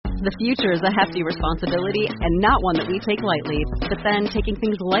The future is a hefty responsibility and not one that we take lightly. But then taking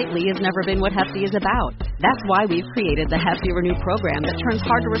things lightly has never been what Hefty is about. That's why we've created the Hefty Renew program that turns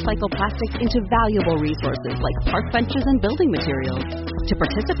hard-to-recycle plastics into valuable resources like park benches and building materials. To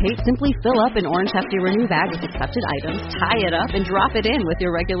participate, simply fill up an orange Hefty Renew bag with accepted items, tie it up, and drop it in with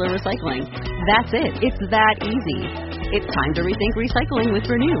your regular recycling. That's it. It's that easy. It's time to rethink recycling with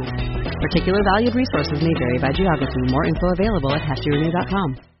Renew. Particular valued resources may vary by geography. More info available at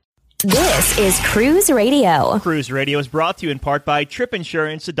heftyrenew.com. This is Cruise Radio. Cruise Radio is brought to you in part by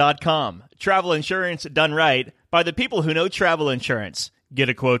tripinsurance.com. Travel insurance done right by the people who know travel insurance. Get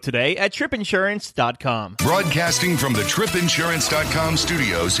a quote today at tripinsurance.com. Broadcasting from the tripinsurance.com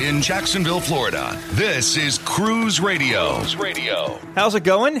studios in Jacksonville, Florida. This is Cruise Radio. How's it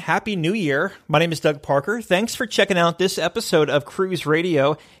going? Happy New Year. My name is Doug Parker. Thanks for checking out this episode of Cruise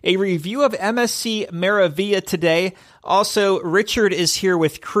Radio, a review of MSC Meraviglia today. Also, Richard is here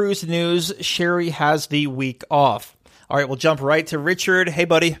with Cruise News. Sherry has the week off. All right, we'll jump right to Richard. Hey,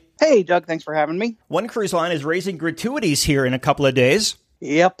 buddy. Hey, Doug. Thanks for having me. One cruise line is raising gratuities here in a couple of days.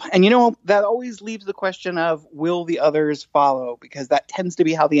 Yep. And, you know, that always leaves the question of, will the others follow? Because that tends to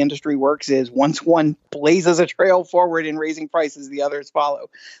be how the industry works, is once one blazes a trail forward in raising prices, the others follow.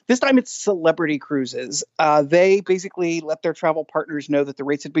 This time it's Celebrity Cruises. They basically let their travel partners know that the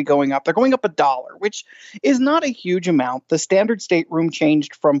rates would be going up. They're going up $1, which is not a huge amount. The standard stateroom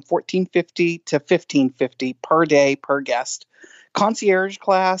changed from $14.50 to $15.50 per day per guest. Concierge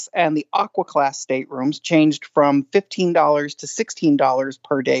class and the Aqua class staterooms changed from $15 to $16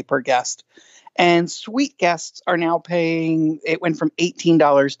 per day per guest. And suite guests are now paying, it went from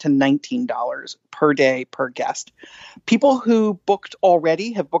 $18 to $19 per day per guest. People who booked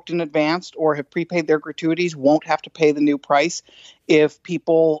already, have booked in advance, or have prepaid their gratuities won't have to pay the new price. If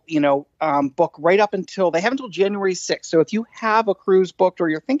people, book right up until, they have until January 6th. So if you have a cruise booked or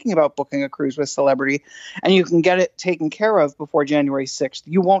you're thinking about booking a cruise with Celebrity and you can get it taken care of before January 6th,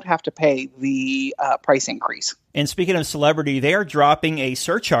 you won't have to pay the price increase. And speaking of Celebrity, they are dropping a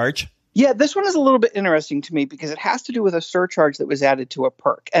surcharge. Yeah, this one is a little bit interesting to me because it has to do with a surcharge that was added to a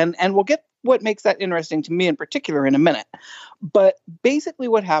perk. And we'll get what makes that interesting to me in particular in a minute. But basically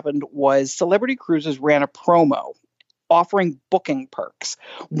what happened was Celebrity Cruises ran a promo offering booking perks.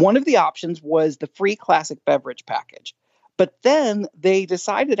 One of the options was the free classic beverage package. But then they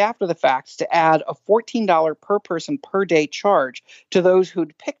decided after the fact to add a $14 per person per day charge to those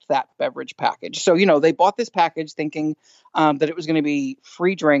who'd picked that beverage package. So, they bought this package thinking that it was going to be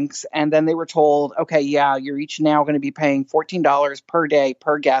free drinks. And then they were told, okay, yeah, you're each now going to be paying $14 per day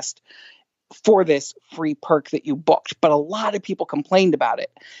per guest for this free perk that you booked. But a lot of people complained about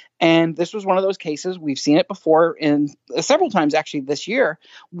it. And this was one of those cases, we've seen it before in several times actually this year,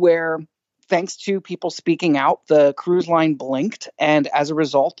 where thanks to people speaking out, the cruise line blinked, and as a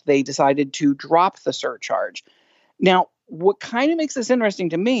result, they decided to drop the surcharge. Now, what kind of makes this interesting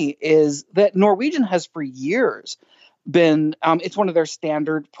to me is that Norwegian has for years been, it's one of their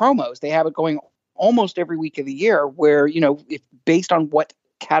standard promos. They have it going almost every week of the year where, if based on what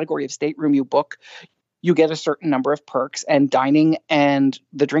category of stateroom you book, you get a certain number of perks, and dining and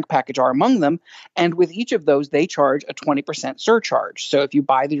the drink package are among them. And with each of those, they charge a 20% surcharge. So if you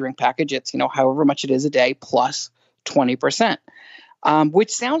buy the drink package, it's, however much it is a day plus 20%,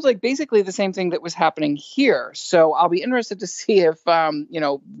 which sounds like basically the same thing that was happening here. So I'll be interested to see if,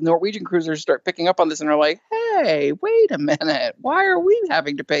 Norwegian cruisers start picking up on this and are like, hey, wait a minute, why are we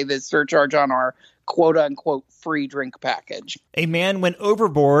having to pay this surcharge on our quote unquote free drink package? A man went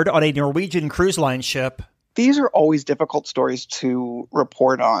overboard on a Norwegian cruise line ship. These are always difficult stories to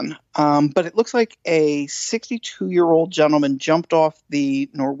report on, but it looks like a 62-year-old gentleman jumped off the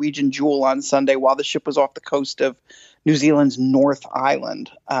Norwegian Jewel on Sunday while the ship was off the coast of New Zealand's North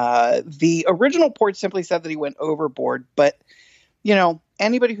Island. The original report simply said that he went overboard, but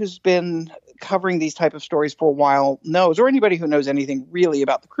anybody who's been covering these type of stories for a while knows, or anybody who knows anything really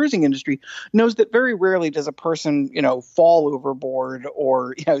about the cruising industry knows that very rarely does a person, fall overboard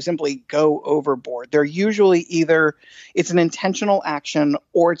or, simply go overboard. They're usually either it's an intentional action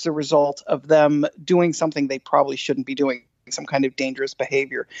or it's a result of them doing something they probably shouldn't be doing, some kind of dangerous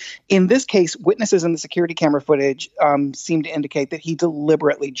behavior. In this case, witnesses in the security camera footage seem to indicate that he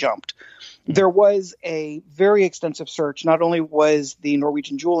deliberately jumped. There was a very extensive search. Not only was the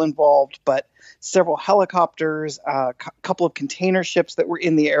Norwegian Jewel involved, but several helicopters, a couple of container ships that were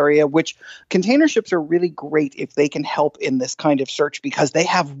in the area, which container ships are really great if they can help in this kind of search because they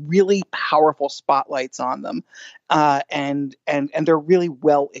have really powerful spotlights on them. And they're really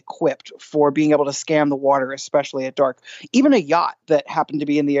well equipped for being able to scan the water, especially at dark. Even a yacht that happened to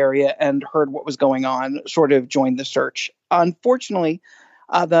be in the area and heard what was going on sort of joined the search. Unfortunately,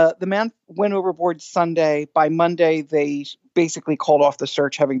 The man went overboard Sunday. By Monday, they basically called off the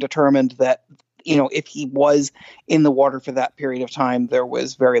search, having determined that, if he was in the water for that period of time, there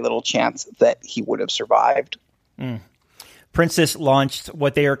was very little chance that he would have survived. Princess launched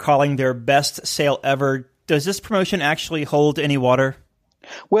what they are calling their best sail ever. Does this promotion actually hold any water?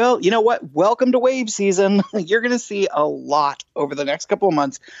 Well, you know what? Welcome to wave season. You're going to see a lot over the next couple of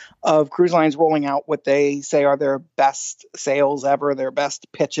months of cruise lines rolling out what they say are their best sails ever, their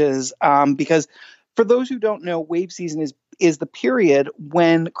best pitches. Because for those who don't know, wave season is the period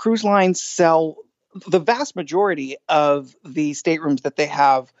when cruise lines sell the vast majority of the staterooms that they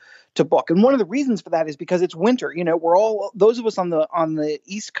have to book. And one of the reasons for that is because it's winter. We're all, those of us on the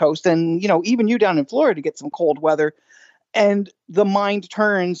East Coast, and even you down in Florida, get some cold weather. And the mind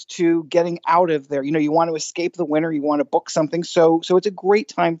turns to getting out of there. You want to escape the winter. You want to book something. So it's a great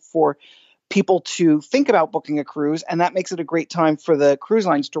time for people to think about booking a cruise. And that makes it a great time for the cruise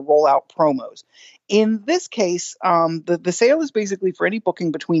lines to roll out promos. In this case, the sale is basically for any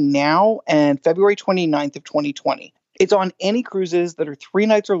booking between now and February 29th of 2020. It's on any cruises that are 3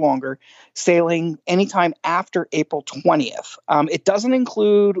 nights or longer, sailing anytime after April 20th. It doesn't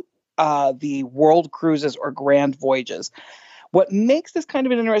include the world cruises or grand voyages. What makes this kind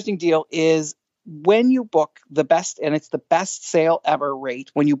of an interesting deal is when you book the best, and it's the best sail ever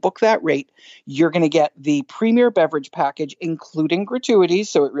rate, when you book that rate, you're going to get the premier beverage package, including gratuities.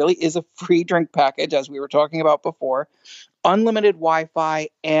 So it really is a free drink package, as we were talking about before, unlimited Wi-Fi,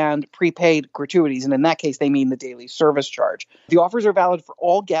 and prepaid gratuities. And in that case, they mean the daily service charge. The offers are valid for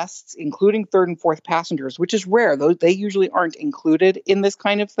all guests, including third and fourth passengers, which is rare. They usually aren't included in this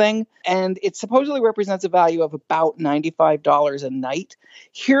kind of thing. And it supposedly represents a value of about $95 a night.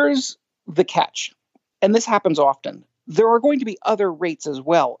 Here's the catch, and this happens often. There are going to be other rates as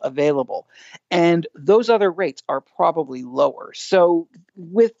well available, and those other rates are probably lower. So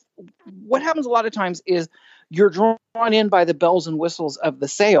with what happens a lot of times is you're drawn in by the bells and whistles of the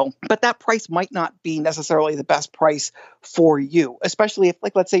sale, but that price might not be necessarily the best price for you, especially if,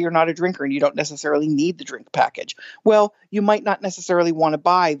 like, let's say you're not a drinker and you don't necessarily need the drink package. Well, you might not necessarily want to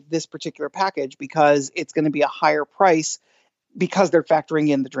buy this particular package because it's going to be a higher price because they're factoring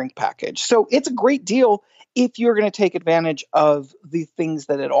in the drink package. So it's a great deal if you're going to take advantage of the things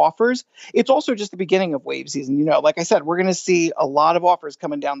that it offers. It's also just the beginning of wave season. Like I said, we're going to see a lot of offers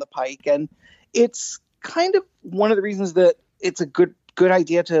coming down the pike, and it's kind of one of the reasons that it's a good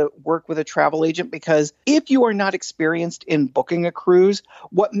idea to work with a travel agent, because if you are not experienced in booking a cruise,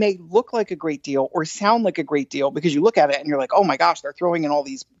 what may look like a great deal or sound like a great deal because you look at it and you're like, oh my gosh, they're throwing in all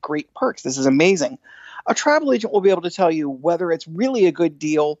these great perks. This is amazing. A travel agent will be able to tell you whether it's really a good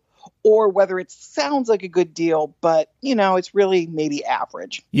deal or whether it sounds like a good deal, but, it's really maybe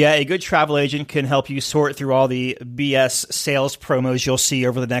average. Yeah, a good travel agent can help you sort through all the BS sales promos you'll see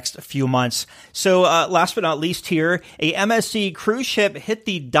over the next few months. So last but not least here, a MSC cruise ship hit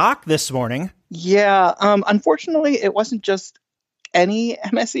the dock this morning. Yeah, unfortunately, it wasn't just any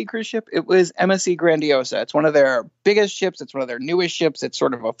MSC cruise ship. It was MSC Grandiosa. It's one of their biggest ships. It's one of their newest ships. It's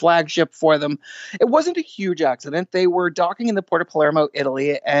sort of a flagship for them. It wasn't a huge accident. They were docking in the port of Palermo,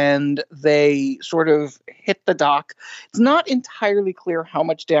 Italy, and they sort of hit the dock. It's not entirely clear how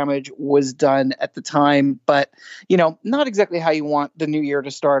much damage was done at the time, but, not exactly how you want the new year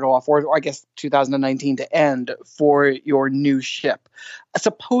to start off, or I guess 2019 to end for your new ship.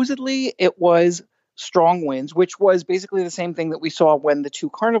 Supposedly, it was strong winds, which was basically the same thing that we saw when the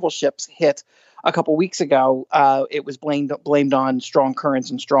 2 Carnival ships hit a couple weeks ago. It was blamed on strong currents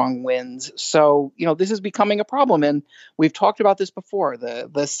and strong winds. So, this is becoming a problem. And we've talked about this before.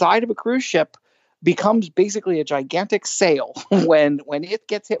 The side of a cruise ship becomes basically a gigantic sail. When it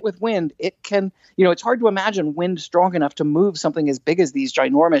gets hit with wind, it can, it's hard to imagine wind strong enough to move something as big as these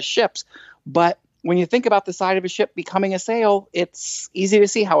ginormous ships. But when you think about the side of a ship becoming a sail, it's easy to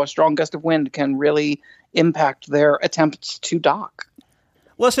see how a strong gust of wind can really impact their attempts to dock.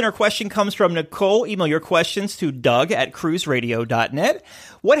 Listener question comes from Nicole. Email your questions to doug@cruiseradio.net.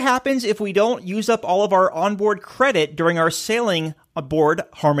 What happens if we don't use up all of our onboard credit during our sailing aboard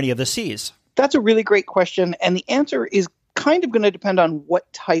Harmony of the Seas? That's a really great question, and the answer is kind of going to depend on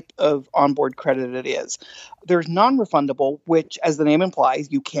what type of onboard credit it is. There's non-refundable, which, as the name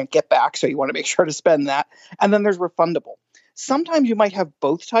implies, you can't get back, so you want to make sure to spend that. And then there's refundable. Sometimes you might have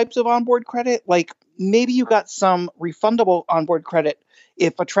both types of onboard credit. Like maybe you got some refundable onboard credit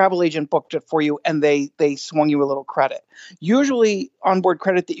if a travel agent booked it for you and they swung you a little credit. Usually onboard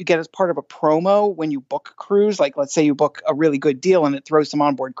credit that you get as part of a promo when you book a cruise, like let's say you book a really good deal and it throws some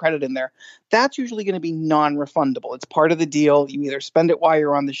onboard credit in there, that's usually going to be non-refundable. It's part of the deal. You either spend it while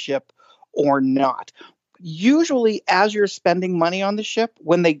you're on the ship or not. Usually, as you're spending money on the ship,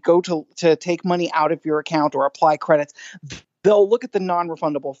 when they go to take money out of your account or apply credits, they'll look at the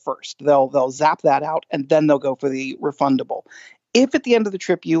non-refundable first. They'll zap that out, and then they'll go for the refundable. If at the end of the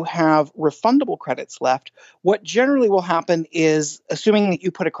trip you have refundable credits left, what generally will happen is, assuming that you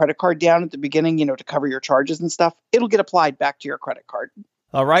put a credit card down at the beginning, to cover your charges and stuff, it'll get applied back to your credit card.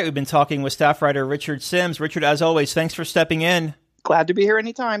 All right, we've been talking with staff writer Richard Sims. Richard, as always, thanks for stepping in. Glad to be here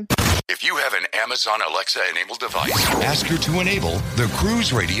anytime. If you have an Amazon Alexa-enabled device, ask her to enable the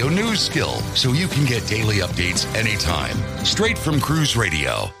Cruise Radio News skill so you can get daily updates anytime. Straight from Cruise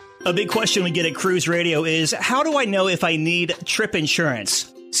Radio. A big question we get at Cruise Radio is, how do I know if I need trip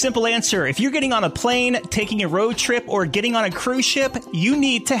insurance? Simple answer. If you're getting on a plane, taking a road trip, or getting on a cruise ship, you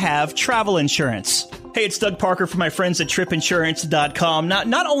need to have travel insurance. Hey, it's Doug Parker from my friends at tripinsurance.com.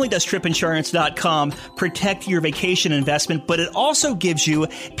 Not only does tripinsurance.com protect your vacation investment, but it also gives you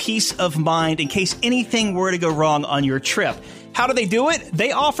peace of mind in case anything were to go wrong on your trip. How do they do it?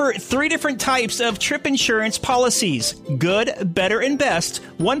 They offer 3 different types of trip insurance policies. Good, better, and best.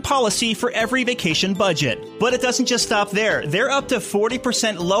 One policy for every vacation budget. But it doesn't just stop there. They're up to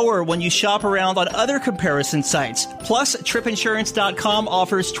 40% lower when you shop around on other comparison sites. Plus, tripinsurance.com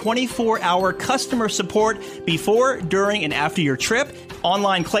offers 24-hour customer support before, during, and after your trip,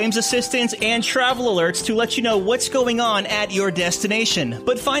 online claims assistance, and travel alerts to let you know what's going on at your destination.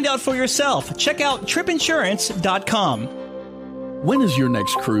 But find out for yourself. Check out tripinsurance.com. When is your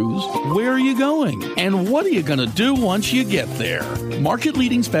next cruise? Where are you going? And what are you going to do once you get there?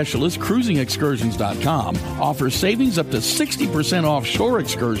 Market-leading specialist cruisingexcursions.com offers savings up to 60% off shore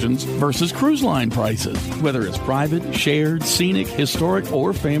excursions versus cruise line prices. Whether it's private, shared, scenic, historic,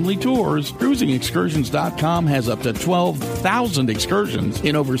 or family tours, cruisingexcursions.com has up to 12,000 excursions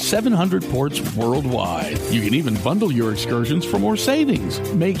in over 700 ports worldwide. You can even bundle your excursions for more savings.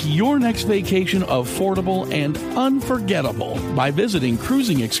 Make your next vacation affordable and unforgettable by visiting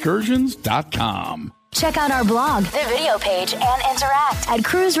cruisingexcursions.com. Check out our blog, the video page, and interact at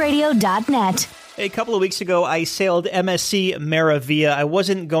cruiseradio.net. A couple of weeks ago, I sailed MSC Meraviglia. I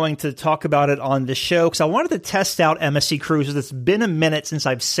wasn't going to talk about it on the show because I wanted to test out MSC cruises. It's been a minute since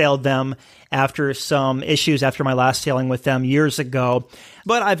I've sailed them after some issues after my last sailing with them years ago.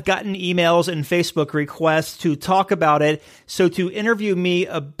 But I've gotten emails and Facebook requests to talk about it. So to interview me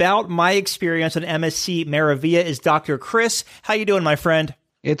about my experience on MSC Meraviglia is Dr. Chris. How you doing, my friend?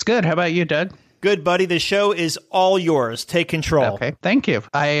 It's good. How about you, Doug? Good, buddy. The show is all yours. Take control. Okay. Thank you.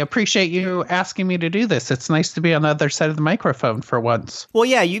 I appreciate you asking me to do this. It's nice to be on the other side of the microphone for once. Well,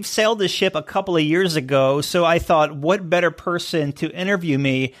 yeah, you've sailed the ship a couple of years ago, so I thought, what better person to interview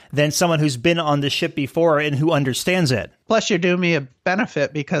me than someone who's been on the ship before and who understands it? Plus, you're doing me a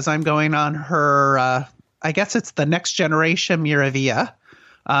benefit because I'm going on her, I guess it's the next generation Meraviglia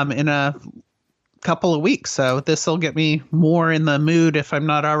in a couple of weeks. So this will get me more in the mood if I'm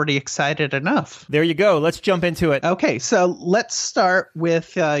not already excited enough. There you go. Let's jump into it. Okay, so let's start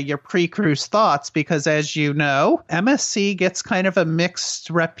with your pre-cruise thoughts because, as you know, MSC gets kind of a mixed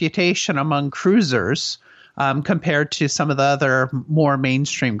reputation among cruisers compared to some of the other more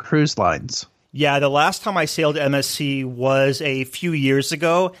mainstream cruise lines. Yeah, the last time I sailed MSC was a few years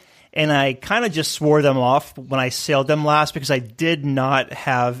ago, and I kind of just swore them off when I sailed them last because I did not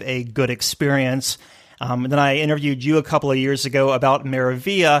have a good experience. Then I interviewed you a couple of years ago about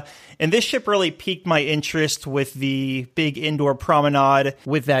Meraviglia, and this ship really piqued my interest with the big indoor promenade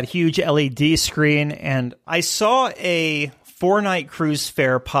with that huge LED screen. And I saw a 4-night cruise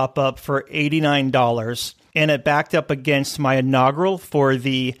fare pop up for $89, and it backed up against my inaugural for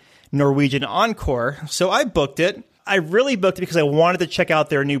the Norwegian Encore. So I booked it. I really booked it because I wanted to check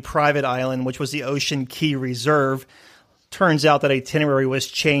out their new private island, which was the Ocean Key Reserve. Turns out that itinerary was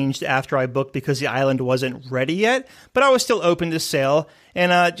changed after I booked because the island wasn't ready yet, but I was still open to sail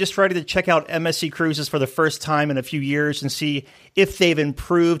and just ready to check out MSC Cruises for the first time in a few years and see if they've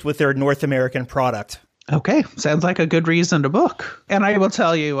improved with their North American product. Okay, sounds like a good reason to book. And I will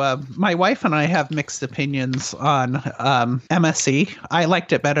tell you, my wife and I have mixed opinions on MSC. I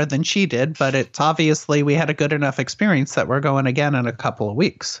liked it better than she did, but it's obviously we had a good enough experience that we're going again in a couple of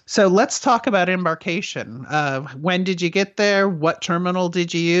weeks. So let's talk about embarkation. When did you get there? What terminal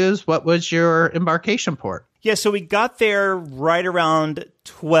did you use? What was your embarkation port? Yeah, so we got there right around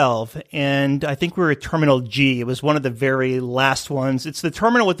 12, and I think we were at Terminal G. It was one of the very last ones. It's the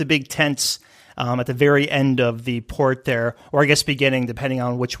terminal with the big tents at the very end of the port there, or I guess beginning, depending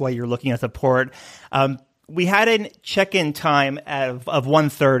on which way you're looking at the port. We had a check-in time of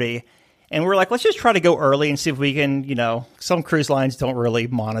 1:30, and we were like, let's just try to go early and see if we can, some cruise lines don't really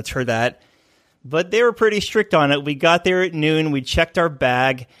monitor that. But they were pretty strict on it. We got there at noon, we checked our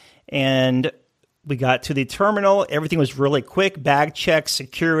bag, and We got to the terminal. Everything was really quick. Bag check,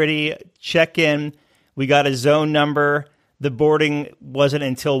 security, check-in. We got a zone number. The boarding wasn't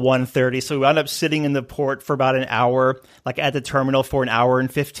until 1:30, so we wound up sitting in the port for about an hour, like at the terminal for an hour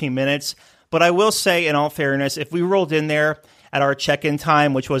and 15 minutes. But I will say, in all fairness, if we rolled in there at our check-in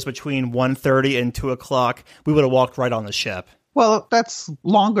time, which was between 1:30 and 2 o'clock, we would have walked right on the ship. Well, that's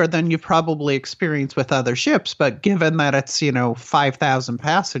longer than you've probably experienced with other ships, but given that it's, 5,000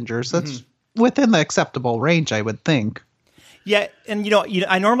 passengers, that's within the acceptable range, I would think. Yeah, and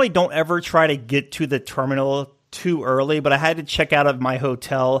I normally don't ever try to get to the terminal too early, but I had to check out of my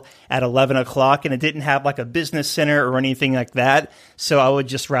hotel at 11 o'clock, and it didn't have like a business center or anything like that, so I would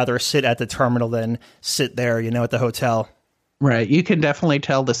just rather sit at the terminal than sit there, at the hotel. Right. You can definitely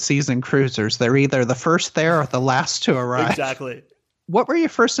tell the seasoned cruisers. They're either the first there or the last to arrive. Exactly. What were your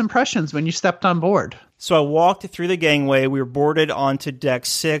first impressions when you stepped on board? So I walked through the gangway. We were boarded onto deck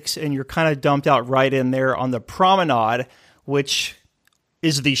 6, and you're kind of dumped out right in there on the promenade, which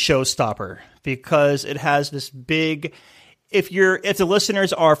is the showstopper because it has this big... If the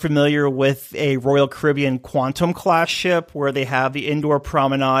listeners are familiar with a Royal Caribbean Quantum class ship where they have the indoor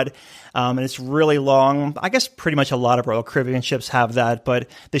promenade, and it's really long, I guess pretty much a lot of Royal Caribbean ships have that, but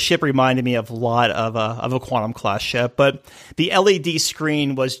the ship reminded me of a lot of a Quantum class ship. But the LED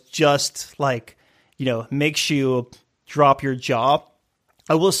screen was just like, makes you drop your jaw.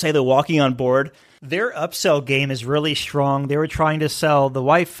 I will say that walking on board, their upsell game is really strong. They were trying to sell the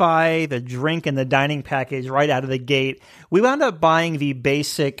Wi-Fi, the drink, and the dining package right out of the gate. We wound up buying the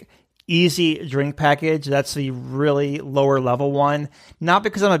basic easy drink package. That's the really lower level one. Not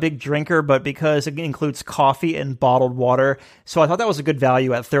because I'm a big drinker, but because it includes coffee and bottled water. So I thought that was a good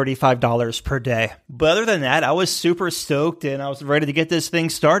value at $35 per day. But other than that, I was super stoked and I was ready to get this thing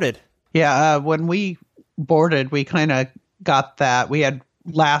started. Yeah, when we boarded, we kind of got that. We had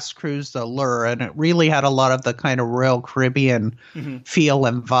last cruise Allure, and it really had a lot of the kind of Royal Caribbean feel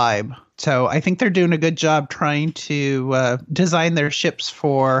and vibe. So I think they're doing a good job trying to design their ships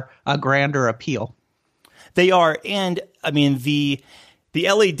for a grander appeal. They are, and I mean the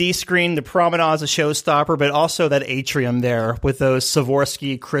LED screen, the promenade is a showstopper, but also that atrium there with those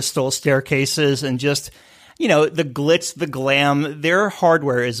Swarovski crystal staircases and just the glitz, the glam. Their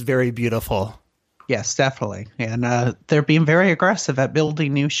hardware is very beautiful. Yes, definitely. And they're being very aggressive at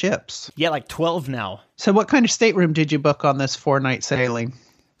building new ships. Yeah, like 12 now. So what kind of stateroom did you book on this 4-night sailing?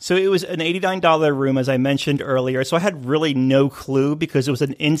 So it was an $89 room, as I mentioned earlier. So I had really no clue because it was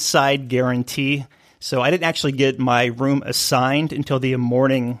an inside guarantee. So I didn't actually get my room assigned until the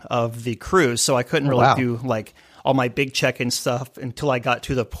morning of the cruise. So I couldn't really do like all my big check-in stuff until I got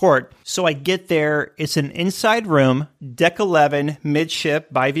to the port. So I get there. It's an inside room, deck 11,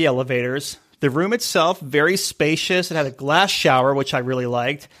 midship by the elevators. The room itself, very spacious. It had a glass shower, which I really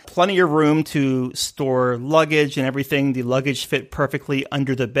liked. Plenty of room to store luggage and everything. The luggage fit perfectly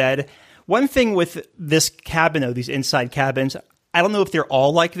under the bed. One thing with this cabin, though, these inside cabins, I don't know if they're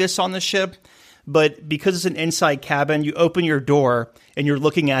all like this on the ship, but because it's an inside cabin, you open your door and you're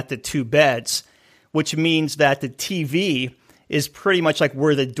looking at the two beds, which means that the TV is pretty much like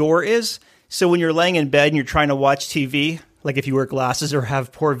where the door is. So when you're laying in bed and you're trying to watch TV, like if you wear glasses or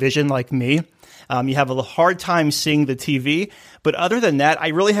have poor vision like me, you have a hard time seeing the TV. But other than that, I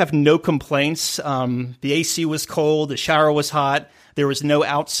really have no complaints. The AC was cold. The shower was hot. There was no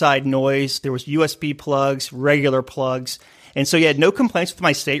outside noise. There was USB plugs, regular plugs. And so, yeah, no complaints with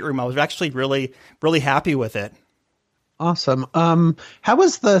my stateroom. I was actually really, really happy with it. Awesome. How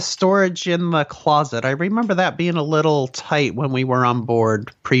was the storage in the closet? I remember that being a little tight when we were on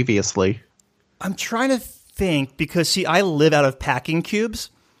board previously. I'm trying to think because, see, I live out of packing cubes.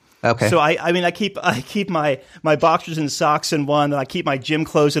 Okay. So I keep my boxers and socks in one, then I keep my gym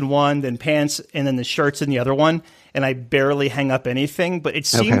clothes in one, then pants, and then the shirts in the other one, and I barely hang up anything. But it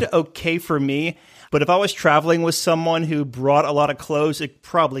seemed okay for me. But if I was traveling with someone who brought a lot of clothes, it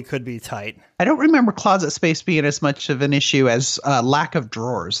probably could be tight. I don't remember closet space being as much of an issue as lack of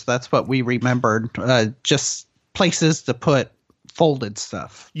drawers. That's what we remembered. Just places to put folded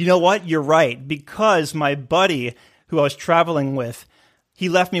stuff. You know what? You're right. Because my buddy who I was traveling with, he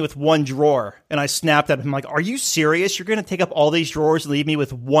left me with one drawer. And I snapped at him. I'm like, are you serious? You're going to take up all these drawers and leave me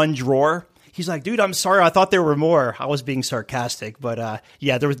with one drawer? He's like, dude, I'm sorry. I thought there were more. I was being sarcastic. But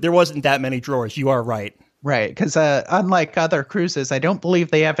yeah, there wasn't that many drawers. You are right. Right. Because unlike other cruises, I don't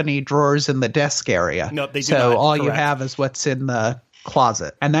believe they have any drawers in the desk area. No, they do so not. So all Correct. you have is what's in the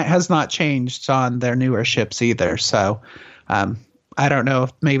closet. And that has not changed on their newer ships either. So I don't know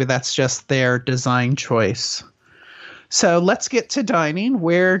if maybe that's just their design choice. So let's get to dining.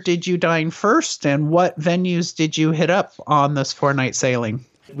 Where did you dine first, and what venues did you hit up on this 4-night sailing?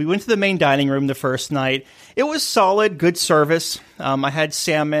 We went to the main dining room the first night. It was solid, good service. I had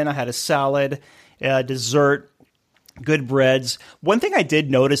salmon, I had a salad, dessert, good breads. One thing I did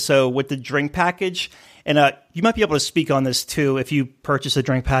notice, though, with the drink package, and you might be able to speak on this too if you purchase a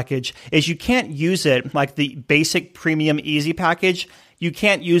drink package, is you can't use it like the basic premium easy package. You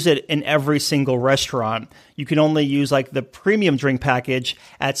can't use it in every single restaurant. You can only use like the premium drink package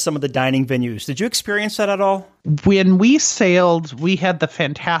at some of the dining venues. Did you experience that at all? When we sailed, we had the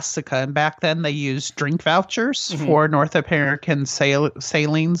Fantastica, and back then they used drink vouchers for North American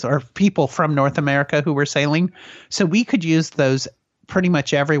sailings, or people from North America who were sailing. So we could use those pretty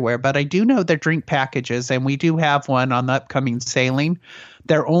much everywhere. But I do know they're drink packages, and we do have one on the upcoming sailing.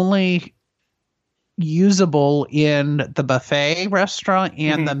 They're only usable in the buffet restaurant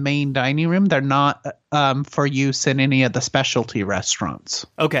and the main dining room. They're not for use in any of the specialty restaurants.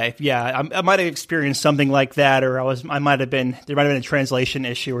 Okay, yeah, I might have experienced something like that, or there might have been a translation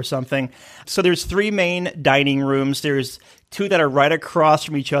issue or something. So there's 3 main dining rooms. There's 2 that are right across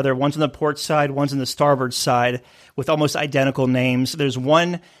from each other. One's on the port side, one's on the starboard side, with almost identical names. There's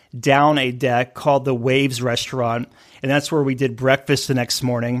one down a deck called the Waves Restaurant, and that's where we did breakfast the next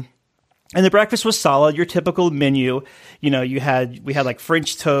morning. And the breakfast was solid, your typical menu. You know, we had like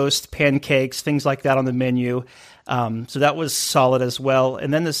French toast, pancakes, things like that on the menu. So that was solid as well.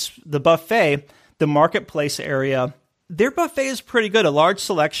 And then the buffet, the marketplace area, their buffet is pretty good, a large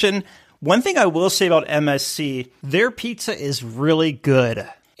selection. One thing I will say about MSC, their pizza is really good.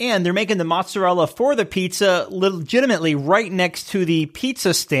 And they're making the mozzarella for the pizza legitimately right next to the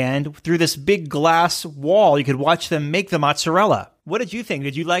pizza stand through this big glass wall. You could watch them make the mozzarella. What did you think?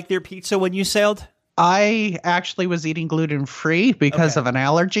 Did you like their pizza when you sailed? I actually was eating gluten-free because of an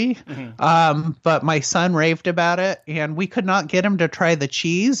allergy, but my son raved about it, and we could not get him to try the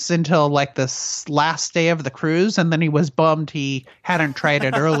cheese until like this last day of the cruise, and then he was bummed he hadn't tried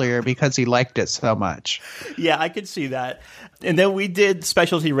it earlier because he liked it so much. Yeah, I could see that. And then we did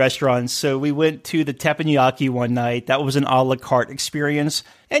specialty restaurants, so we went to the teppanyaki one night. That was an a la carte experience.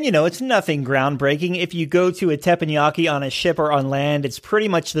 And, you know, it's nothing groundbreaking. If you go to a teppanyaki on a ship or on land, it's pretty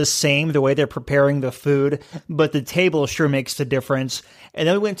much the same, the way they're preparing the food, but the table sure makes the difference. And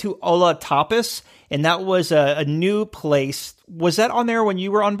then we went to Ola Tapas, and that was a new place. Was that on there when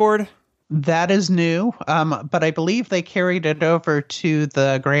you were on board? That is new, but I believe they carried it over to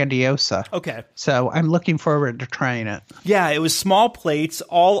the Grandiosa. Okay. So I'm looking forward to trying it. Yeah, it was small plates,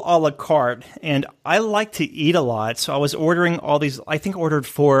 all a la carte, and I like to eat a lot, so I was ordering all these, I think I ordered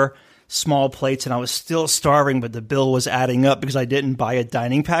 4 small plates, and I was still starving, but the bill was adding up because I didn't buy a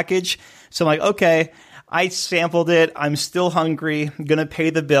dining package. So I'm like, okay, I sampled it. I'm still hungry. I'm going to pay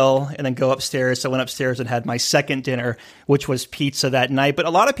the bill and then go upstairs. So I went upstairs and had my second dinner, which was pizza that night. But a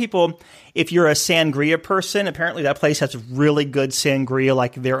lot of people, if you're a sangria person, apparently that place has really good sangria,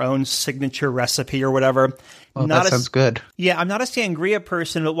 like their own signature recipe or whatever. Oh, that sounds good. Yeah, I'm not a sangria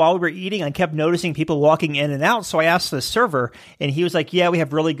person, but while we were eating, I kept noticing people walking in and out. So I asked the server, and he was like, yeah, we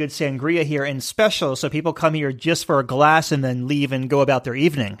have really good sangria here and special. So people come here just for a glass and then leave and go about their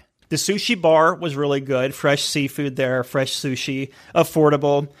evening. The sushi bar was really good. Fresh seafood there, fresh sushi,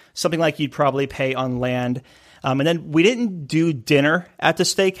 affordable, something like you'd probably pay on land. And then we didn't do dinner at the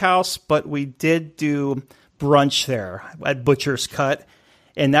steakhouse, but we did do brunch there at Butcher's Cut.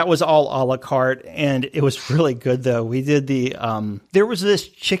 And that was all a la carte, and it was really good, though. We did there was this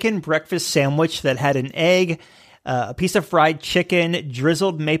chicken breakfast sandwich that had an egg, a piece of fried chicken,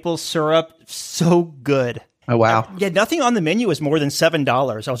 drizzled maple syrup. So good. Oh, wow. Yeah, nothing on the menu was more than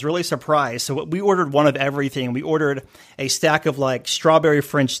 $7. I was really surprised. So we ordered one of everything. We ordered a stack of like strawberry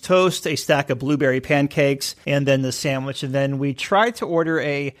French toast, a stack of blueberry pancakes, and then the sandwich. And then we tried to order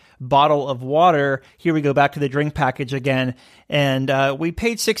a bottle of water. Here we go back to the drink package again. And we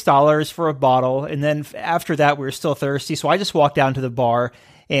paid $6 for a bottle. And then after that, we were still thirsty. So I just walked down to the bar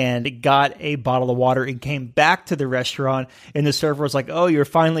and got a bottle of water and came back to the restaurant. And the server was like, oh, you're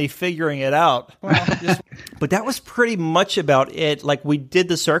finally figuring it out. Well, but that was pretty much about it. Like, we did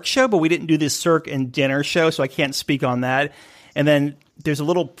the Cirque show, but we didn't do the Cirque and dinner show, so I can't speak on that. And then there's a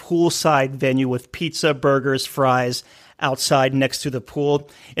little poolside venue with pizza, burgers, fries outside next to the pool.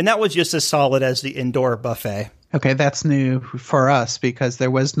 And that was just as solid as the indoor buffet. Okay, that's new for us because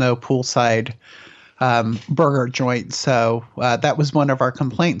there was no poolside burger joint. So that was one of our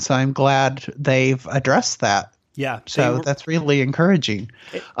complaints. So I'm glad they've addressed that. Yeah. So that's really encouraging.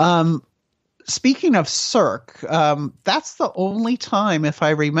 Speaking of Cirque, that's the only time, if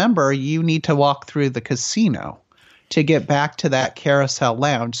I remember, you need to walk through the casino to get back to that carousel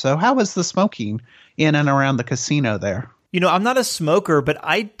lounge. So how was the smoking in and around the casino there? I'm not a smoker, but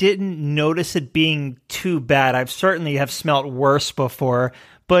I didn't notice it being too bad. I've certainly have smelt worse before.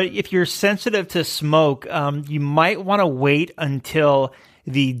 But if you're sensitive to smoke, you might want to wait until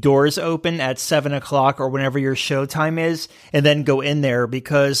the doors open at 7 o'clock or whenever your show time is, and then go in there,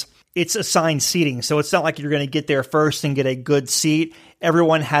 because it's assigned seating. So it's not like you're going to get there first and get a good seat.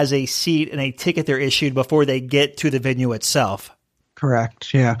 Everyone has a seat and a ticket they're issued before they get to the venue itself.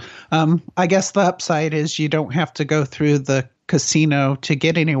 Correct. Yeah. I guess the upside is you don't have to go through the casino to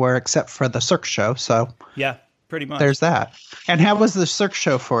get anywhere except for the Cirque show. So yeah, pretty much. There's that. And how was the Cirque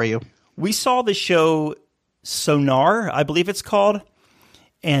show for you? We saw the show Sonar, I believe it's called,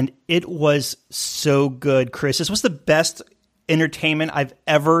 and it was so good, Chris. This was the best entertainment I've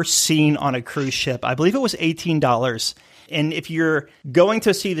ever seen on a cruise ship. I believe it was $18. And if you're going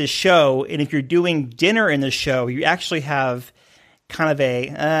to see the show, and if you're doing dinner in the show, you actually have kind of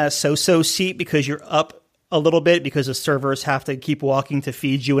a so-so seat, because you're up a little bit, because the servers have to keep walking to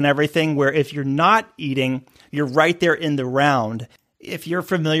feed you and everything, where if you're not eating, you're right there in the round. If you're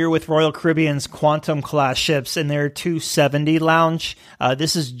familiar with Royal Caribbean's Quantum class ships and their 270 lounge,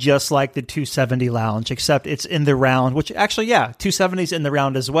 this is just like the 270 lounge, except it's in the round, which actually, 270 is in the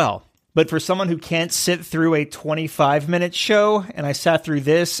round as well. But for someone who can't sit through a 25-minute show, and I sat through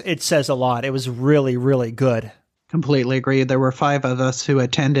this, it says a lot. It was really, really good. Completely agree. There were 5 of us who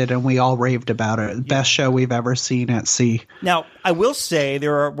attended, and we all raved about it. Best show we've ever seen at sea. Now, I will say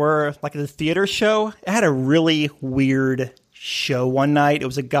there were, like the theater show, it had a really weird show one night. It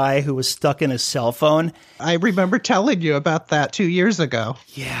was a guy who was stuck in his cell phone. I remember telling you about that 2 years ago.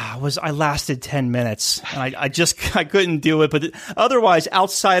 Yeah, I lasted 10 minutes, and I couldn't do it. But otherwise,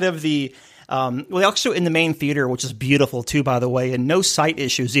 outside of the also in the main theater, which is beautiful too, by the way, and no sight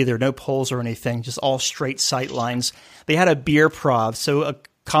issues either, no poles or anything, just all straight sight lines. They had a beer prov, so a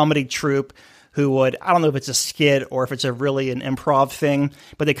comedy troupe who would, I don't know if it's a skit or if it's an improv thing,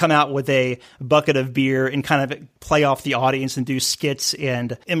 but they come out with a bucket of beer and kind of play off the audience and do skits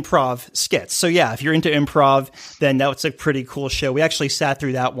and improv skits. So yeah, if you're into improv, then that's a pretty cool show. We actually sat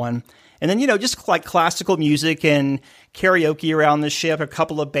through that one. And then, just like classical music and karaoke around the ship, a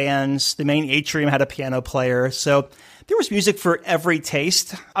couple of bands. The main atrium had a piano player. So there was music for every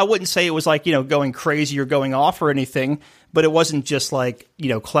taste. I wouldn't say it was like, going crazy or going off or anything, but it wasn't just like,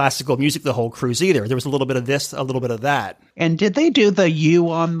 classical music the whole cruise either. There was a little bit of this, a little bit of that. And did they do the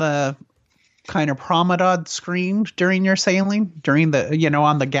U on the kind of promenade screen during your sailing? During the,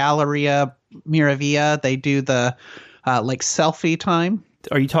 on the Galleria Meraviglia, they do the like selfie time?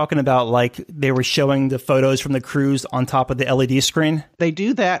 Are you talking about like they were showing the photos from the cruise on top of the LED screen? They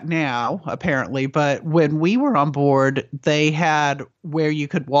do that now, apparently. But when we were on board, they had where you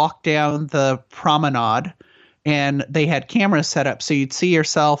could walk down the promenade, and they had cameras set up so you'd see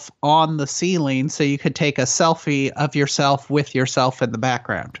yourself on the ceiling, so you could take a selfie of yourself with yourself in the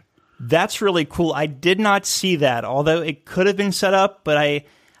background. That's really cool. I did not see that, although it could have been set up, but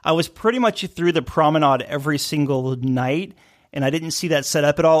I was pretty much through the promenade every single night, and I didn't see that set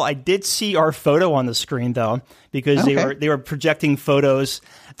up at all. I did see our photo on the screen, though, because they were projecting photos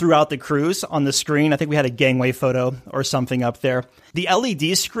throughout the cruise on the screen. I think we had a gangway photo or something up there. The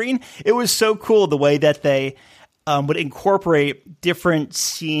LED screen, it was so cool the way that they would incorporate different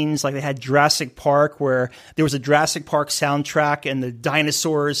scenes. Like they had Jurassic Park, where there was a Jurassic Park soundtrack and the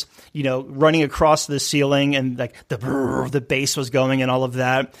dinosaurs, running across the ceiling, and like the bass was going and all of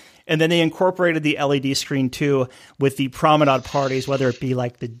that. And then they incorporated the LED screen, too, with the promenade parties, whether it be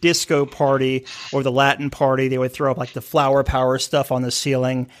like the disco party or the Latin party. They would throw up like the flower power stuff on the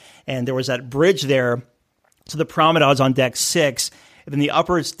ceiling. And there was that bridge there. So the promenade's on deck 6. And then the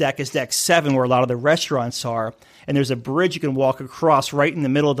upper deck is deck 7, where a lot of the restaurants are. And there's a bridge you can walk across right in the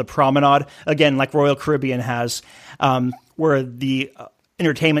middle of the promenade. Again, like Royal Caribbean has, where the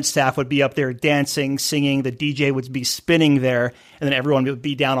entertainment staff would be up there dancing, singing. The DJ would be spinning there, and then everyone would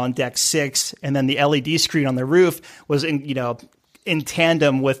be down on deck 6. And then the LED screen on the roof was in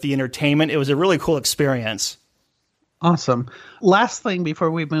tandem with the entertainment. It was a really cool experience. Awesome. Last thing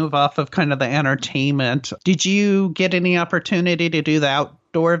before we move off of kind of the entertainment, did you get any opportunity to do the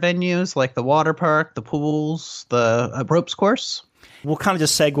outdoor venues like the water park, the pools, the ropes course? We'll kind of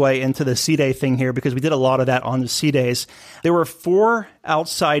just segue into the sea day thing here, because we did a lot of that on the sea days. There were 4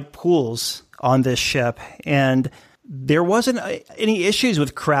 outside pools on this ship, and there wasn't any issues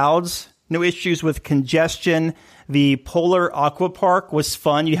with crowds, no issues with congestion. The Polar Aqua Park was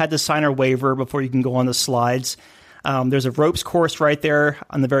fun. You had to sign a waiver before you can go on the slides. There's a ropes course right there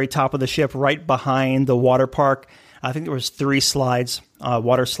on the very top of the ship, right behind the water park. I think there was 3 slides,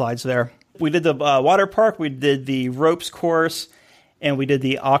 water slides there. We did the water park. We did the ropes course. and we did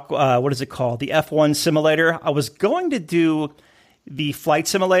the what is it called? The F1 simulator. I was going to do the flight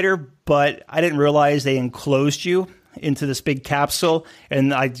simulator, but I didn't realize they enclosed you into this big capsule,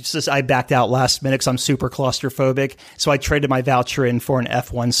 and I backed out last minute because I'm super claustrophobic. So I traded my voucher in for an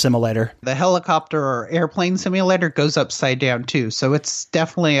F1 simulator. The helicopter or airplane simulator goes upside down too, so it's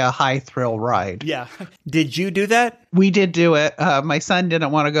definitely a high thrill ride. Yeah. Did you do that? We did do it. My son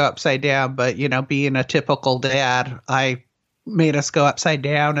didn't want to go upside down, but being a typical dad, I made us go upside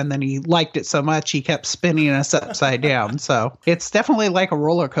down, and then he liked it so much he kept spinning us upside down. So it's definitely like a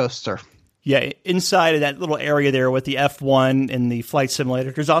roller coaster. Yeah, inside of that little area there with the F1 and the flight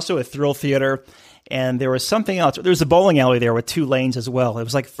simulator, there's also a thrill theater, and there was something else. There was a bowling alley there with 2 lanes as well. It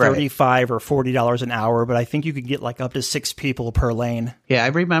was like $35 or $40 an hour, but I think you could get like up to 6 people per lane. Yeah, I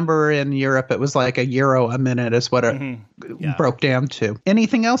remember in Europe it was like €1 a minute is what it broke down to.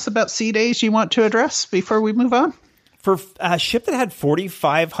 Anything else about sea days you want to address before we move on? For a ship that had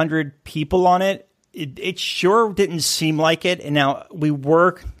 4,500 people on it, it sure didn't seem like it. And now we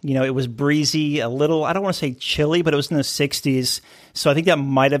work, it was breezy, a little, I don't want to say chilly, but it was in the 60s. So I think that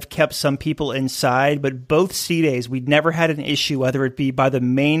might have kept some people inside. But both sea days, we'd never had an issue, whether it be by the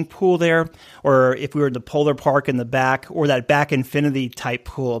main pool there, or if we were in the Polar Park in the back, or that back infinity type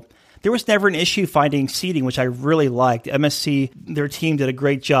pool. There was never an issue finding seating, which I really liked. MSC, their team did a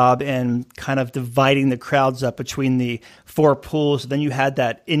great job in kind of dividing the crowds up between the 4 pools. Then you had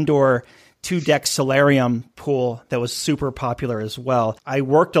that indoor 2-deck solarium pool that was super popular as well. I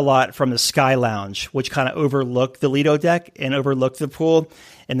worked a lot from the Sky Lounge, which kind of overlooked the Lido deck and overlooked the pool,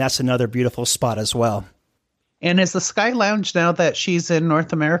 and that's another beautiful spot as well. And is the Sky Lounge, now that she's in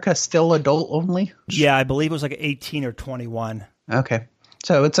North America, still adult only? Yeah, I believe it was like 18 or 21. Okay.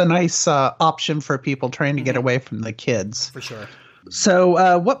 So it's a nice option for people trying to get away from the kids. For sure.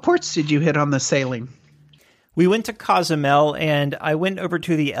 So what ports did you hit on the sailing? We went to Cozumel, and I went over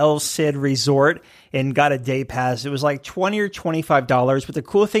to the El Cid Resort and got a day pass. It was like $20 or $25. But the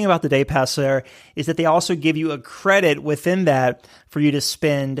cool thing about the day pass there is that they also give you a credit within that for you to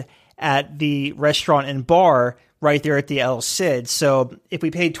spend at the restaurant and bar right there at the El Cid. So if we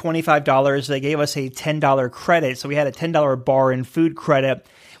paid $25, they gave us a $10 credit. So we had a $10 bar and food credit.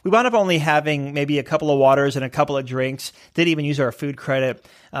 We wound up only having maybe a couple of waters and a couple of drinks. Didn't even use our food credit.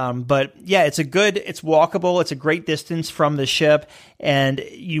 But yeah, it's walkable. It's a great distance from the ship, and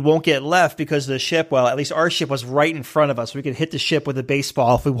you won't get left because the ship, well, at least our ship was right in front of us. We could hit the ship with a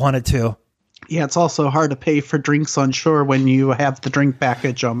baseball if we wanted to. Yeah, it's also hard to pay for drinks on shore when you have the drink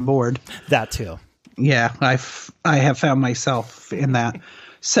package on board. That too. Yeah, I have found myself in that.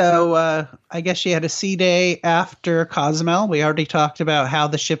 So I guess you had a sea day after Cozumel. We already talked about how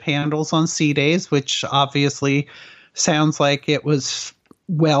the ship handles on sea days, which obviously sounds like it was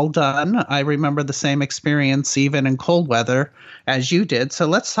well done. I remember the same experience even in cold weather as you did. So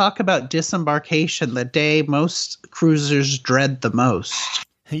let's talk about disembarkation, the day most cruisers dread the most.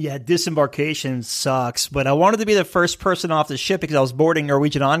 Yeah, disembarkation sucks, but I wanted to be the first person off the ship because I was boarding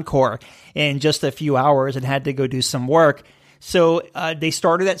Norwegian Encore in just a few hours and had to go do some work. So they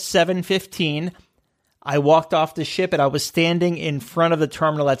started at 7:15. I walked off the ship and I was standing in front of the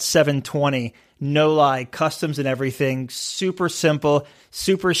terminal at 7:20. No lie, customs and everything, super simple,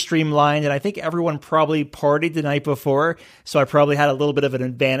 super streamlined. And I think everyone probably partied the night before, so I probably had a little bit of an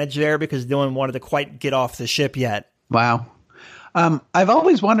advantage there because no one wanted to quite get off the ship yet. Wow. I've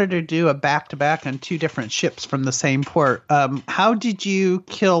always wanted to do a back-to-back on 2 different ships from the same port. How did you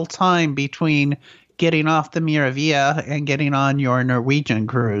kill time between getting off the Meraviglia and getting on your Norwegian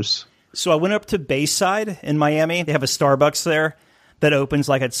cruise? So I went up to Bayside in Miami. They have a Starbucks there that opens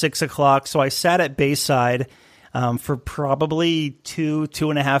like at 6 o'clock. So I sat at Bayside for probably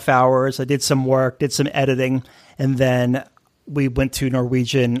 2.5 hours. I did some work, did some editing, and then we went to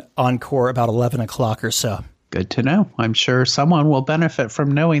Norwegian Encore about 11 o'clock or so. Good to know. I'm sure someone will benefit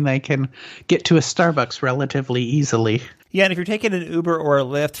from knowing they can get to a Starbucks relatively easily. Yeah, and if you're taking an Uber or a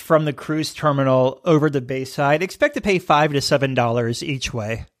Lyft from the cruise terminal over to Bayside, expect to pay $5 to $7 each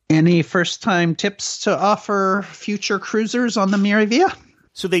way. Any first-time tips to offer future cruisers on the Meraviglia?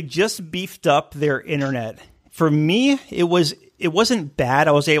 So they just beefed up their internet. For me, it wasn't bad.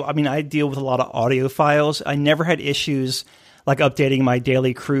 I deal with a lot of audio files. I never had issues like updating my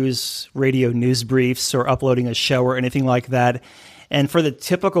daily cruise radio news briefs or uploading a show or anything like that. And for the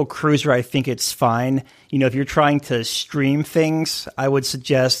typical cruiser, I think it's fine. If you're trying to stream things, I would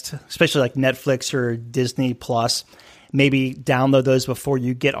suggest, especially like Netflix or Disney Plus, maybe download those before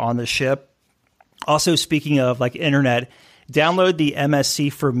you get on the ship. Also, speaking of like internet, download the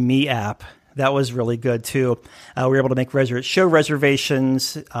MSC for Me app. That was really good, too. We were able to make show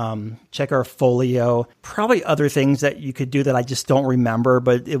reservations, check our folio, probably other things that you could do that I just don't remember,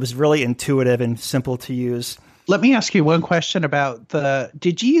 but it was really intuitive and simple to use. Let me ask you one question about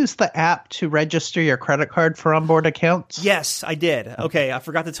did you use the app to register your credit card for onboard accounts? Yes, I did. Okay, I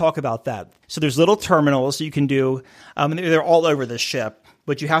forgot to talk about that. So there's little terminals you can do. They're all over the ship,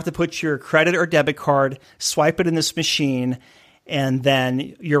 but you have to put your credit or debit card, swipe it in this machine, and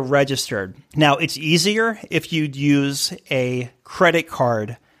then you're registered. Now, it's easier if you'd use a credit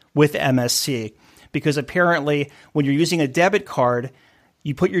card with MSC, because apparently when you're using a debit card,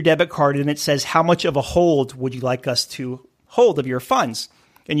 you put your debit card in, it says, how much of a hold would you like us to hold of your funds?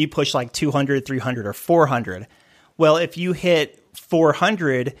 And you push like 200, 300, or 400. Well, if you hit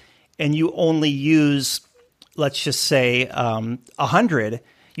 400 and you only use, let's just say, 100,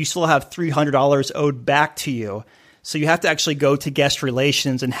 you still have $300 owed back to you. So you have to actually go to guest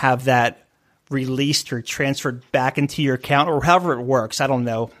relations and have that released or transferred back into your account, or however it works. I don't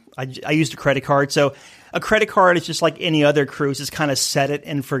know. I used a credit card. So a credit card is just like any other cruise. It's kind of set it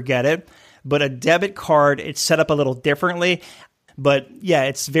and forget it. But a debit card, it's set up a little differently. But yeah,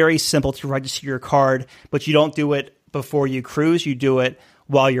 it's very simple to register your card, but you don't do it before you cruise. You do it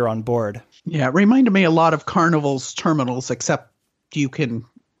while you're on board. Yeah, it reminded me a lot of Carnival's terminals, except you can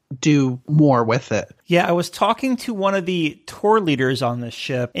do more with it. Yeah, I was talking to one of the tour leaders on this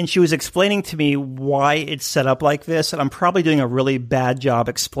ship, and she was explaining to me why it's set up like this, and I'm probably doing a really bad job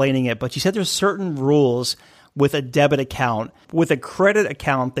explaining it, but she said there's certain rules with a debit account. With a credit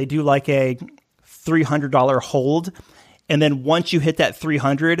account, they do like a $300 hold, and then once you hit that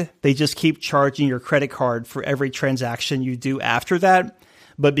 300, they just keep charging your credit card for every transaction you do after that.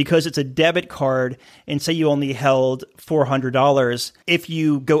 But because it's a debit card, and say you only held $400, if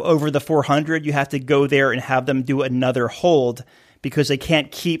you go over the 400, you have to go there and have them do another hold, because they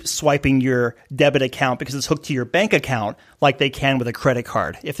can't keep swiping your debit account because it's hooked to your bank account like they can with a credit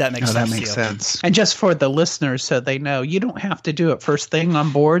card, if that makes sense. That makes sense. And just for the listeners, so they know, you don't have to do it first thing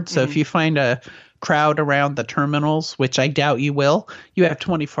on board. So if you find a crowd around the terminals, which I doubt you will, you have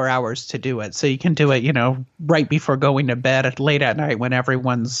 24 hours to do it. So you can do it, right before going to bed, late at night when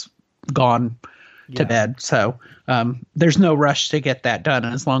everyone's gone to bed. So there's no rush to get that done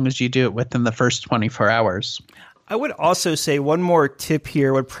as long as you do it within the first 24 hours. I would also say one more tip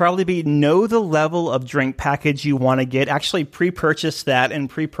here would probably be know the level of drink package you want to get. Actually pre-purchase that and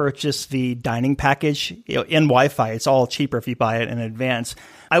pre-purchase the dining package in Wi-Fi. It's all cheaper if you buy it in advance.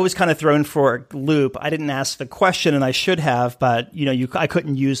 I was kind of thrown for a loop. I didn't ask the question, and I should have, but I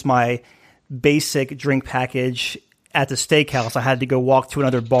couldn't use my basic drink package at the steakhouse. I had to go walk to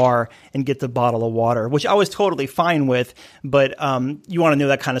another bar and get the bottle of water, which I was totally fine with. But you want to know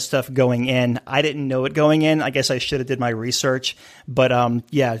that kind of stuff going in. I didn't know it going in. I guess I should have did my research. But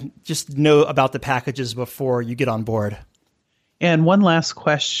just know about the packages before you get on board. And one last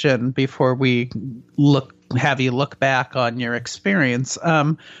question before we have you look back on your experience.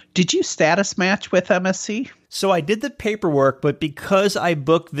 Did you status match with MSC? So I did the paperwork, but because I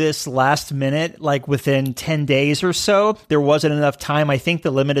booked this last minute, like within 10 days or so, there wasn't enough time. I think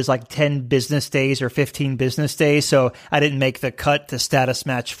the limit is like 10 business days or 15 business days. So I didn't make the cut to status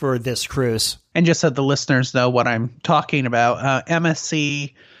match for this cruise. And just so the listeners know what I'm talking about,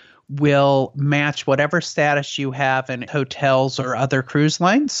 MSC will match whatever status you have in hotels or other cruise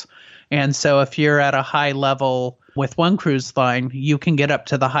lines. And so if you're at a high level with one cruise line, you can get up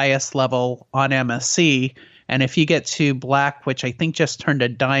to the highest level on MSC. And if you get to black, which I think just turned a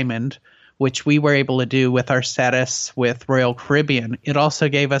diamond, which we were able to do with our status with Royal Caribbean, it also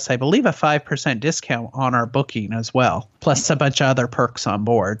gave us, I believe, a 5% discount on our booking as well, plus a bunch of other perks on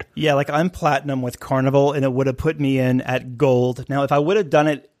board. Yeah, like I'm platinum with Carnival, and it would have put me in at gold. Now, if I would have done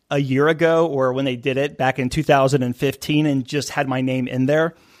it a year ago or when they did it back in 2015 and just had my name in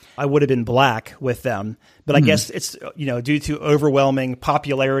there, I would have been black with them. But I guess it's, due to overwhelming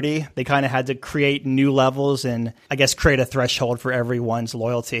popularity, they kind of had to create new levels and I guess create a threshold for everyone's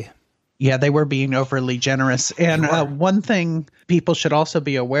loyalty. Yeah, they were being overly generous. And one thing people should also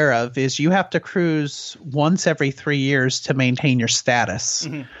be aware of is you have to cruise once every 3 years to maintain your status.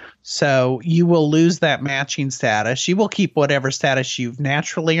 Mm-hmm. So you will lose that matching status. You will keep whatever status you've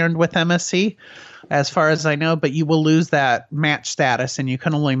naturally earned with MSC, as far as I know, but you will lose that match status, and you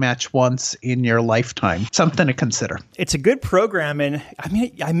can only match once in your lifetime. Something to consider. It's a good program, and I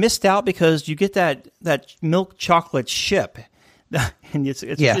mean, I missed out because you get that milk chocolate ship. And it's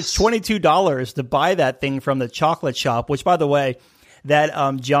 $22 to buy that thing from the chocolate shop, which, by the way, that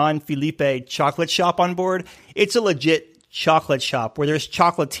John Felipe chocolate shop on board, it's a legit chocolate shop where there's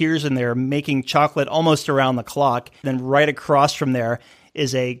chocolatiers in there making chocolate almost around the clock. Then right across from there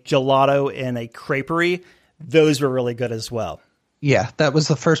is a gelato and a creperie. Those were really good as well. Yeah, that was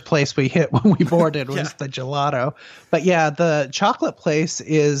the first place we hit when we boarded was the gelato. But yeah, the chocolate place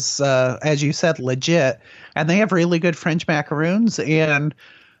is, as you said, legit. And they have really good French macaroons. And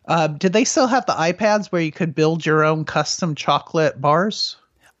did they still have the iPads where you could build your own custom chocolate bars?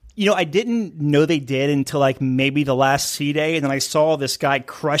 You know, I didn't know they did until like maybe the last C day. And then I saw this guy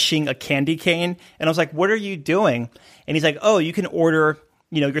crushing a candy cane. And I was like, what are you doing? And he's like, oh, you can order,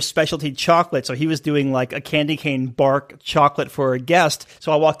 your specialty chocolate. So he was doing like a candy cane bark chocolate for a guest.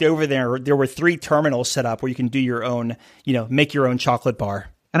 So I walked over there. There were 3 terminals set up where you can do your own, make your own chocolate bar.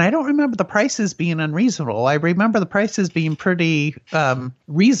 And I don't remember the prices being unreasonable. I remember the prices being pretty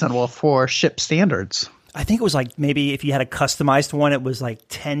reasonable for ship standards. I think it was like maybe if you had a customized one, it was like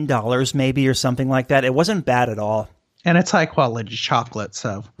 $10 maybe or something like that. It wasn't bad at all. And it's high quality chocolate.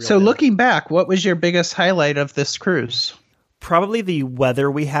 So looking back, what was your biggest highlight of this cruise? Probably the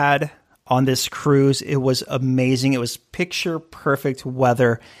weather we had on this cruise. It was amazing. It was picture perfect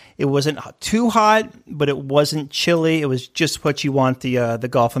weather. It wasn't too hot, but it wasn't chilly. It was just what you want the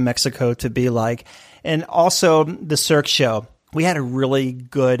Gulf of Mexico to be like. And also the Cirque show. We had a really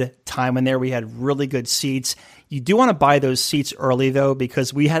good time in there. We had really good seats. You do want to buy those seats early though,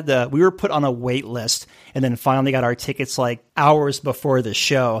 because we were put on a wait list and then finally got our tickets like hours before the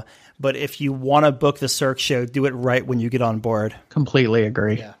show. But if you want to book the Cirque show, do it right when you get on board. Completely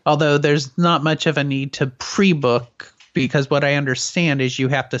agree. Yeah. Although there's not much of a need to pre-book, because what I understand is you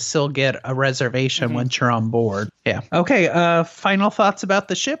have to still get a reservation once you're on board. Yeah. Okay. Final thoughts about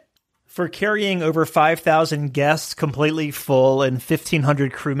the ship? For carrying over 5,000 guests completely full and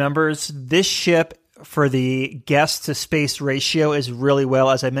 1,500 crew members, this ship for the guest to space ratio is really well,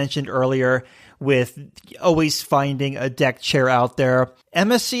 as I mentioned earlier, with always finding a deck chair out there.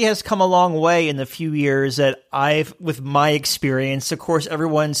 MSC has come a long way in the few years that with my experience. Of course,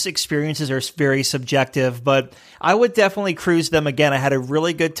 everyone's experiences are very subjective, but I would definitely cruise them again. I had a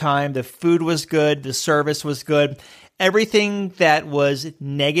really good time. The food was good. The service was good. Everything that was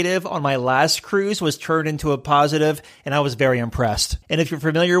negative on my last cruise was turned into a positive, and I was very impressed. And if you're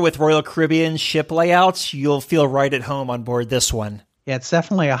familiar with Royal Caribbean ship layouts, you'll feel right at home on board this one. Yeah, it's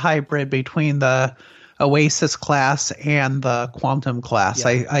definitely a hybrid between the Oasis class and the Quantum class.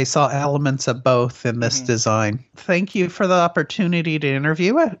 Yeah. I saw elements of both in this design. Thank you for the opportunity to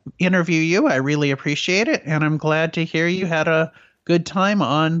interview you. I really appreciate it, and I'm glad to hear you had a good time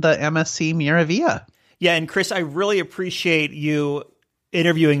on the MSC Meraviglia. Yeah, and Chris, I really appreciate you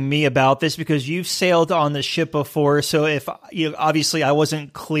interviewing me about this because you've sailed on the ship before. So if obviously I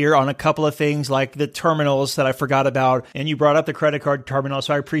wasn't clear on a couple of things like the terminals that I forgot about, and you brought up the credit card terminal.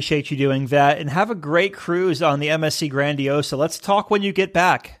 So I appreciate you doing that, and have a great cruise on the MSC Grandiosa. Let's talk when you get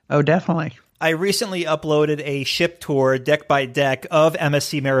back. Oh, definitely. I recently uploaded a ship tour deck by deck of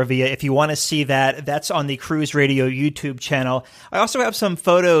MSC Meraviglia. If you want to see that, that's on the Cruise Radio YouTube channel. I also have some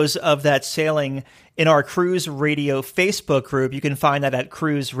photos of that sailing in our Cruise Radio Facebook group. You can find that at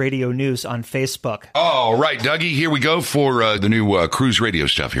Cruise Radio News on Facebook. All right, Dougie, here we go for the new Cruise Radio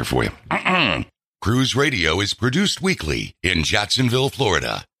stuff here for you. Cruise Radio is produced weekly in Jacksonville,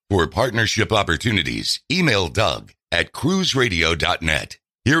 Florida. For partnership opportunities, email Doug at cruiseradio.net.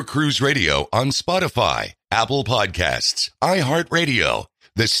 Hear Cruise Radio on Spotify, Apple Podcasts, iHeartRadio,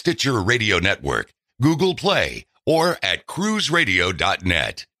 the Stitcher Radio Network, Google Play, or at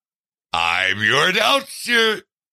cruiseradio.net. I'm your announcer,